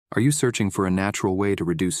Are you searching for a natural way to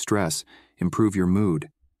reduce stress, improve your mood,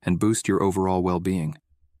 and boost your overall well-being?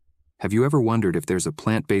 Have you ever wondered if there's a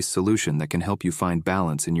plant-based solution that can help you find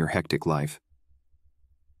balance in your hectic life?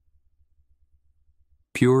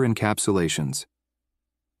 Pure Encapsulations.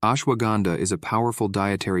 Ashwagandha is a powerful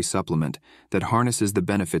dietary supplement that harnesses the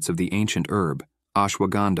benefits of the ancient herb,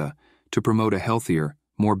 ashwagandha, to promote a healthier,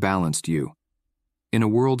 more balanced you. In a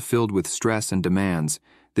world filled with stress and demands,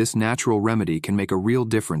 this natural remedy can make a real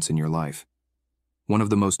difference in your life. One of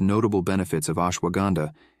the most notable benefits of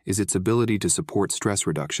ashwagandha is its ability to support stress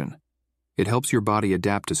reduction. It helps your body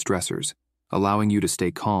adapt to stressors, allowing you to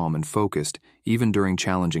stay calm and focused even during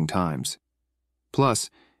challenging times. Plus,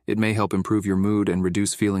 it may help improve your mood and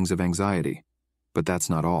reduce feelings of anxiety. But that's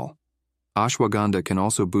not all. Ashwagandha can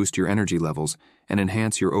also boost your energy levels and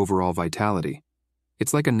enhance your overall vitality.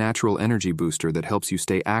 It's like a natural energy booster that helps you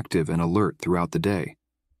stay active and alert throughout the day.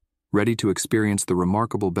 Ready to experience the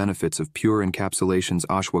remarkable benefits of Pure Encapsulations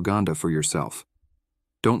Ashwagandha for yourself?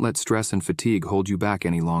 Don't let stress and fatigue hold you back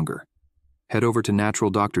any longer. Head over to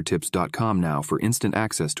naturaldoctortips.com now for instant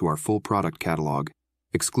access to our full product catalog,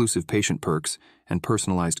 exclusive patient perks, and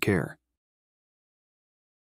personalized care.